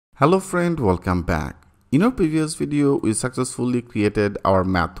Hello friend, welcome back. In our previous video, we successfully created our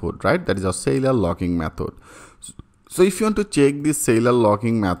method, right? That is our sailor logging method. So if you want to check this sailor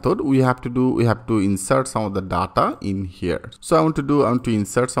logging method, we have to insert some of the data in here. So I want to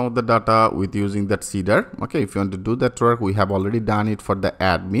insert some of the data with using that seeder. Okay, if you want to do that work, we have already done it for the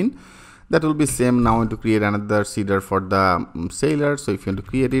admin. That will be same now to create another seeder for the sailor. So if you want to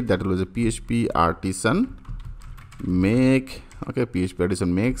create it, that will be a PHP artisan make. Okay, PHP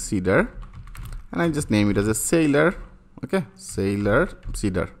artisan make seeder, and I just name it as a sailor. Okay, sailor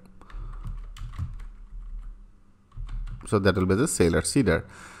seeder. So that will be the sailor seeder.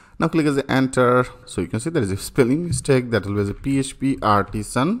 Now click as a enter. So you can see there is a spelling mistake. That will be as a PHP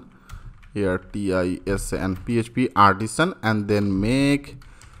artisan here, TISN PHP artisan, and then make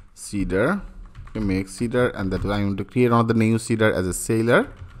seeder. Okay, make seeder, and that I want to create another new seeder as a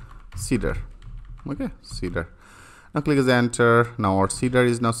sailor seeder. Okay, seeder. Now click as enter. Now our seeder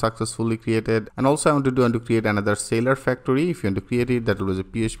is now successfully created. And also I want to create another sailor factory. If you want to create it, that will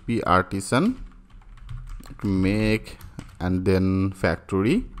be a PHP artisan make and then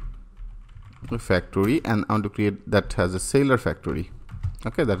factory, and I want to create that as a sailor factory.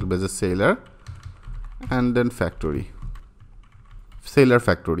 Okay, that will be as a sailor and then factory, sailor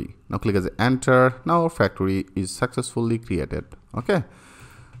factory. Now click as enter. Now our factory is successfully created. Okay.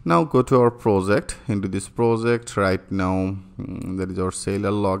 Now go to our project. Into this project right now, that is our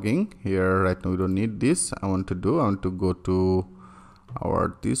sailor logging here. Right now we don't need this. I want to go to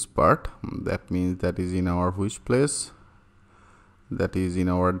our this part. That means that is in our which place? That is in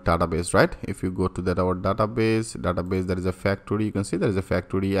our database, right? If you go to that our database, there is a factory. You can see there is a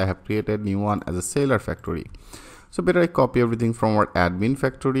factory. I have created new one as a sailor factory. So better I copy everything from our admin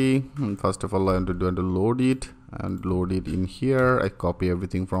factory. First of all, I want to load it and load it in here. I copy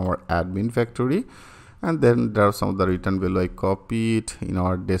everything from our admin factory, and then there are some of the return value. I copy it in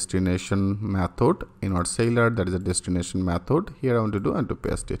our destination method in our sailor. That is a destination method. Here I want to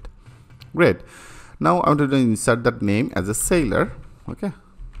paste it. Great. Now I want to insert that name as a sailor. Okay,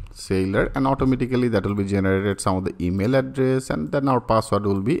 sailor, and automatically that will be generated some of the email address, and then our password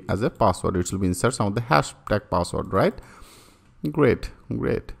will be as a password. It will be insert some of the hashtag password, right? Great.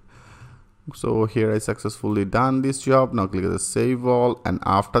 So here I successfully done this job. Now click the save all, and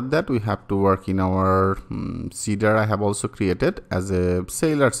after that we have to work in our seeder. I have also created as a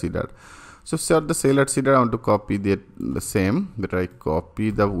sailor seeder. So set the sailor seeder. I want to copy the same, but I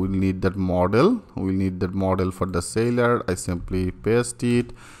copy the, we'll need that model. We'll need that model for the sailor. I simply paste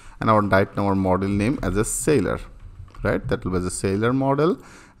it, and I will write our model name as a sailor, right? That will be the sailor model.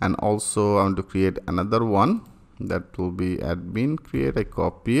 And also I want to create another one that will be admin create. I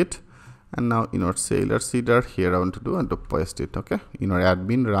copy it, and now in our sailor seeder here I want to paste it. Okay, in our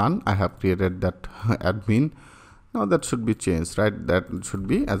admin run I have created that admin. Now that should be changed, right? That should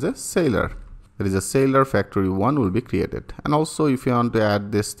be as a sailor. There is a sailor factory 1 will be created. And also if you want to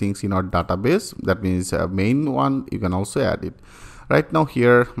add these things in our database, that means a main one, you can also add it. Right now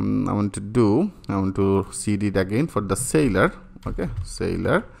here I want to seed it again for the sailor. Okay,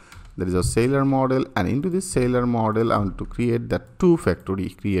 sailor. There is a sailor model, and into this sailor model I want to create that 2 factory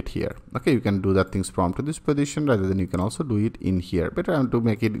create here. Okay, you can do that things from to this position, rather than you can also do it in here. But I want to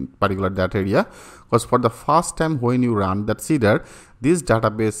make it in particular that area, because for the first time when you run that seeder, this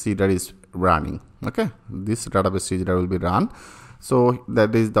database seeder is running. Okay, this database seeder will be run. So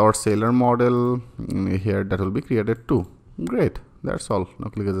that is our sailor model here, that will be created too. Great, that's all. Now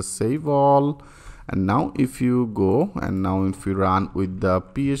click as a save all. And now if you go, and now if you run with the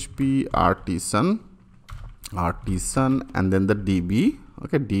PHP artisan and then the DB,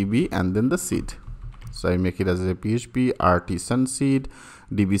 okay, DB and then the seed. So I make it as a PHP artisan seed,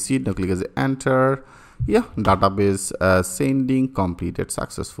 DB seed. Now click as enter. Yeah, database sending completed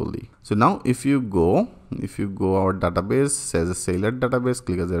successfully. So now if you go our database says a sailor database,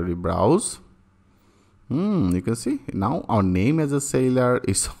 click as a rebrowse. You can see now our name as a sailor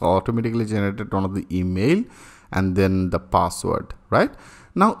is automatically generated on the email and then the password, right?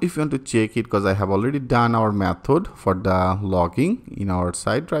 Now if you want to check it, because I have already done our method for the logging in our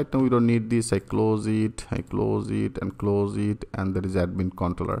site. Right now we don't need this. I close it and close it, and there is admin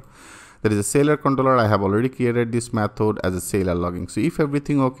controller. There is a sailor controller. I have already created this method as a sailor logging. So if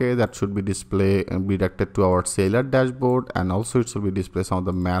everything okay, that should be displayed and be directed to our sailor dashboard, and also it should be displayed some of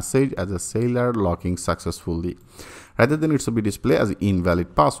the message as a sailor logging successfully, rather than it should be displayed as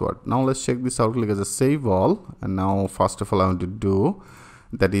invalid password. Now let's check this out. Click as a save all, and now first of all I want to do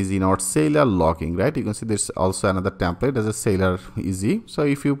that is in our sailor logging, right? You can see there's also another template as a sailor easy. So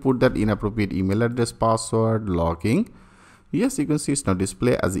if you put that inappropriate email address, password, logging, yes, you can see it's now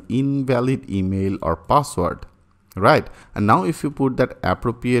display as invalid email or password. right? And now if you put that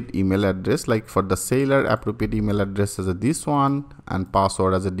appropriate email address, like for the sailor, appropriate email address as a this one, and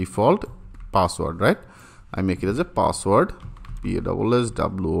password as a default password, right? I make it as a password,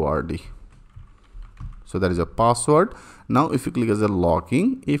 PASSWORD. So that is a password. Now if you click as a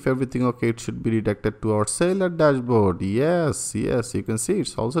logging, if everything okay, it should be redirected to our sailor dashboard. Yes, you can see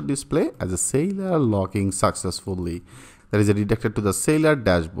it's also display as a sailor logging successfully. That is redirected to the sailor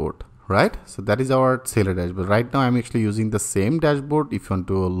dashboard, right? So that is our sailor dashboard. Right now I'm actually using the same dashboard. If you want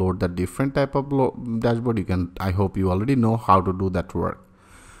to load the different type of dashboard, you can. I hope you already know how to do that work.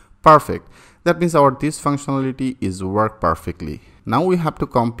 Perfect. That means our this functionality is work perfectly. Now we have to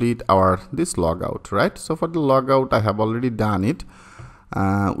complete our this logout, right? So for the logout, I have already done it.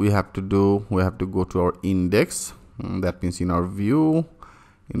 We have to go to our index. That means in our view,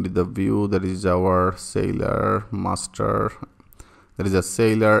 into the view, that is our sailor master. That is a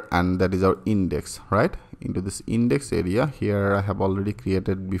sailor, and that is our index, right? Into this index area here, I have already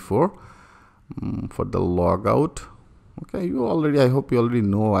created before for the logout. Okay, I hope you already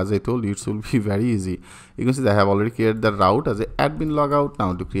know. As I told you, it will be very easy. You can see that I have already created the route as a admin logout.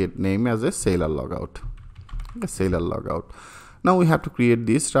 Now to create name as a sailor logout. Okay, sailor logout. Now we have to create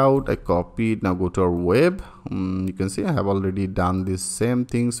this route. I copy it. Now go to our web. You can see I have already done these same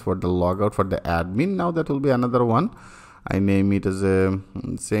things for the logout for the admin. Now that will be another one. I name it as a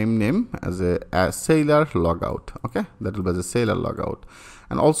same name as a sailor logout. Okay, that will be as a sailor logout.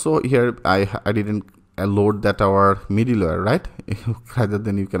 And also here I didn't load that our middleware, right? Rather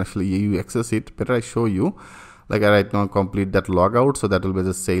than you can actually you access it, better I show you. Like I right now complete that logout, so that will be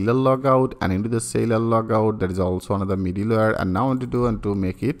the sailor logout, and into the sailor logout there is also another middleware. And now I want to do and to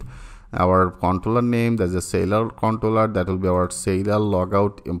make it our controller name. There's a sailor controller, that will be our sailor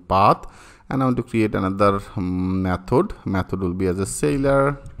logout in path. And I want to create another method will be as a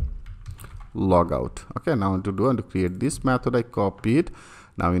sailor logout. Okay, now I want to do and to create this method. I copy it.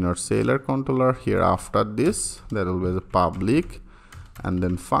 Now in our sailor controller here, after this there will be the public and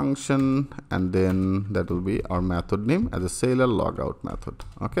then function, and then that will be our method name as a sailor logout method.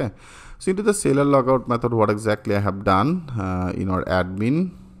 Okay, so into the sailor logout method, what exactly I have done in our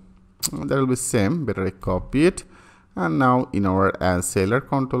admin, that will be same. Better I copy it, and now in our sailor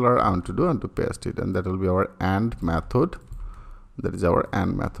controller I want to do and to paste it, and that will be our and method. That is our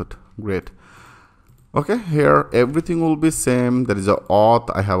and method. Great. Okay, here everything will be same. There is a auth.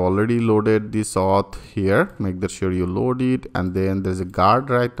 I have already loaded this auth here. Make sure you load it. And then there's a guard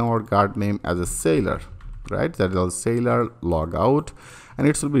right now, or guard name as a sailor, right? That is our sailor logout, and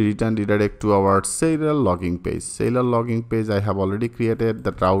it will be returned redirect to our sailor logging page. Sailor logging page, I have already created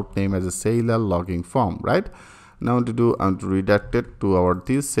the route name as a sailor logging form, right? Now to do and to redirect it to our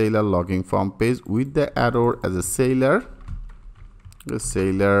this sailor logging form page with the error as a sailor. The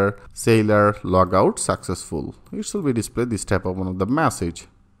sailor logout successful. It should be displayed this type of one of the message.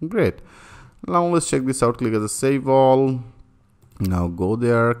 Great. Now let's check this out. Click as a save all. Now go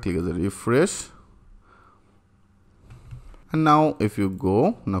there, click as a refresh, and now if you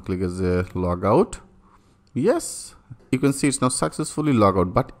go, now click as a logout. Yes, you can see it's now successfully logged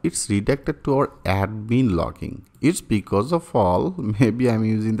out, but it's redirected to our admin logging. It's because of all, maybe I'm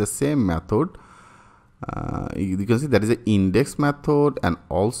using the same method. You can see that is an index method, and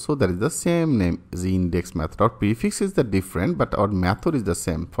also that is the same name as the index method. Our prefix is the different, but our method is the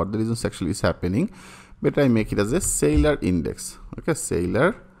same. For the reasons actually is happening, better I make it as a sailor index. Okay,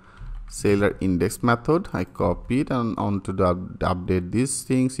 sailor index method. I copy it and on to update these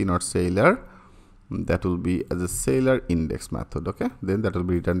things in our sailor. That will be as a sailor index method. Okay, then that will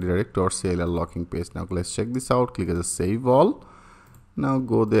be returned direct to our sailor logging page. Now let's check this out. Click as a save all. Now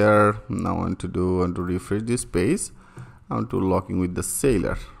go there. Now I want to refresh this page. I want to logging with the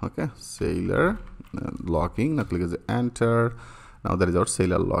sailor. Okay, sailor logging. Now click as a enter. Now that is our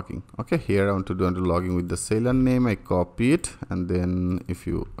sailor logging. Okay, here I want to do logging with the sailor name. I copy it, and then if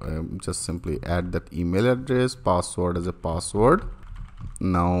you just simply add that email address, password as a password.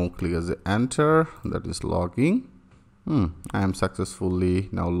 Now click as a enter. That is logging. I am successfully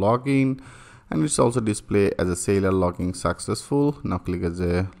now logging. And it's also display as a sailor logging successful. Now click as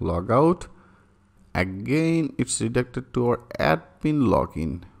a logout. Again, it's redirected to our admin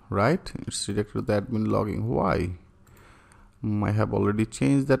login, right? It's redirected to the admin login. Why? I have already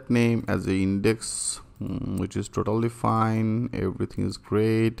changed that name as a index, which is totally fine. Everything is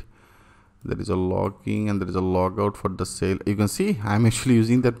great. There is a logging and there is a logout for the sailor. You can see I'm actually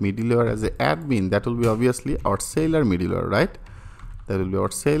using that middleware as a admin. That will be obviously our sailor middleware, right? That will be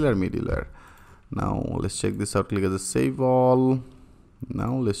our sailor middleware. Now let's check this out. Click as a save all.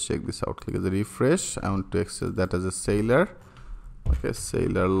 Now let's check this out. Click as a refresh. I want to access that as a sailor Okay,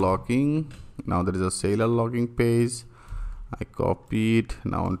 sailor logging. Now there is a sailor logging page. I copy it.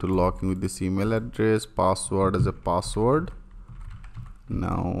 Now I want to log in with this email address, password as a password.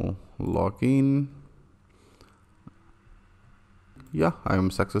 Now log in. Yeah, I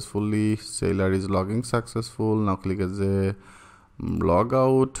am successfully, sailor is logging successful. Now click as a log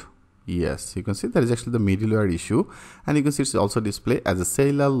out. Yes, you can see there is actually the middleware issue, and you can see it's also displayed as a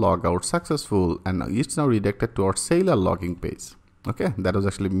sailor logout successful, and it's now redirected to our sailor logging page. Okay, that was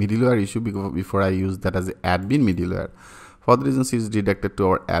actually middleware issue because before I used that as the admin middleware. For the reasons it's redirected to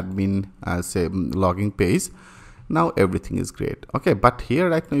our admin say logging page. Now everything is great. Okay, but here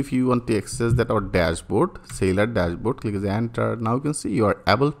right now if you want to access that our dashboard, sailor dashboard, click as enter. Now you can see you are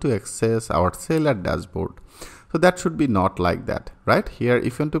able to access our sailor dashboard. So that should be not like that, right? Here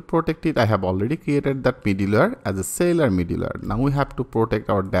if you want to protect it, I have already created that middleware as a sailor middleware. Now we have to protect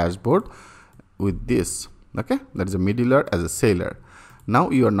our dashboard with this. Okay, that is a middleware as a sailor. Now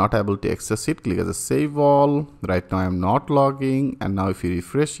you are not able to access it. Click as a save all. Right now I am not logging, and now if you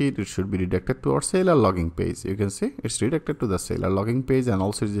refresh it, it should be redirected to our sailor logging page. You can see it's redirected to the sailor logging page, and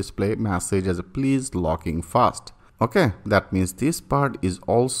also display message as a please logging fast. Okay, that means this part is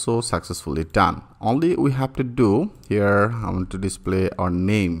also successfully done. Only we have to do here, I want to display our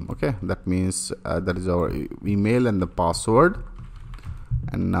name. Okay, that means that is our email and the password.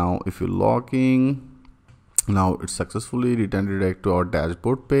 And now if you log in, now it's successfully returned direct to our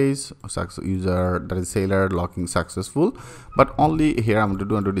dashboard page. User, that is sailor logging successful, but only here I'm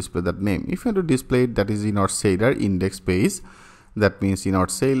going to display that name. If you want to display it, that is in our sailor index page. That means in our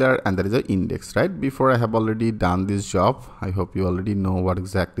sailor, and there is an index, right? Before I have already done this job. I hope you already know what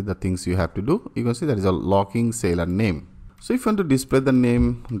exactly the things you have to do. You can see there is a logging sailor name. So if you want to display the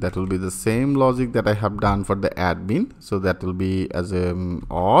name, that will be the same logic that I have done for the admin. So that will be as a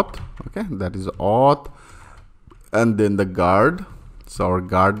auth. Okay, that is auth, and then the guard. So our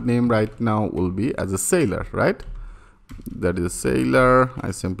guard name right now will be as a sailor, right? That is a sailor.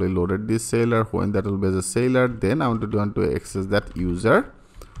 I simply loaded this sailor. When that will be as a sailor, then I want to access that user.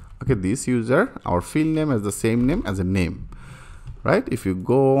 Okay, this user, our field name as the same name as a name, right? If you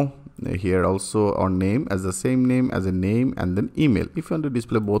go here, also our name as the same name as a name, and then email. If you want to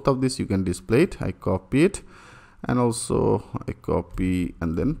display both of this, you can display it. I copy it, and also I copy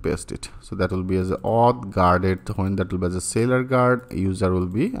and then paste it. So that will be as a auth guarded. When that will be as a sailor guard, user will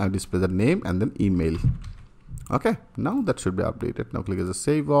be, I display the name and then email. Okay, now that should be updated. Now click as a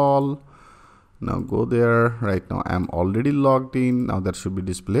save all. Now go there. Right now I am already logged in. Now that should be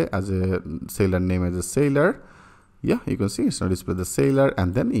displayed as a sailor name as a sailor. Yeah, you can see it's now display the sailor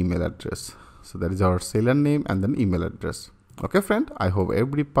and then email address. So that is our sailor name and then email address. Okay friend, I hope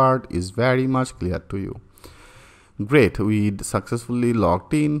every part is very much clear to you. Great, we successfully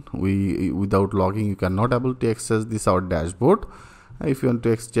logged in. Without logging you cannot able to access this our dashboard. If you want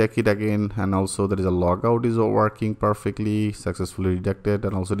to check it again, and also there is a logout is working perfectly, successfully redirected,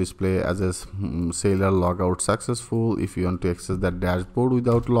 and also display as a sailor logout successful. If you want to access that dashboard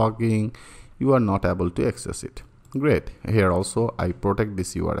without logging, you are not able to access it. Great, here also I protect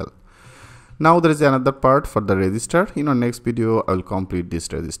this URL. Now there is another part for the register. In our next video I will complete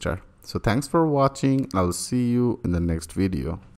this register. So thanks for watching. I'll see you in the next video.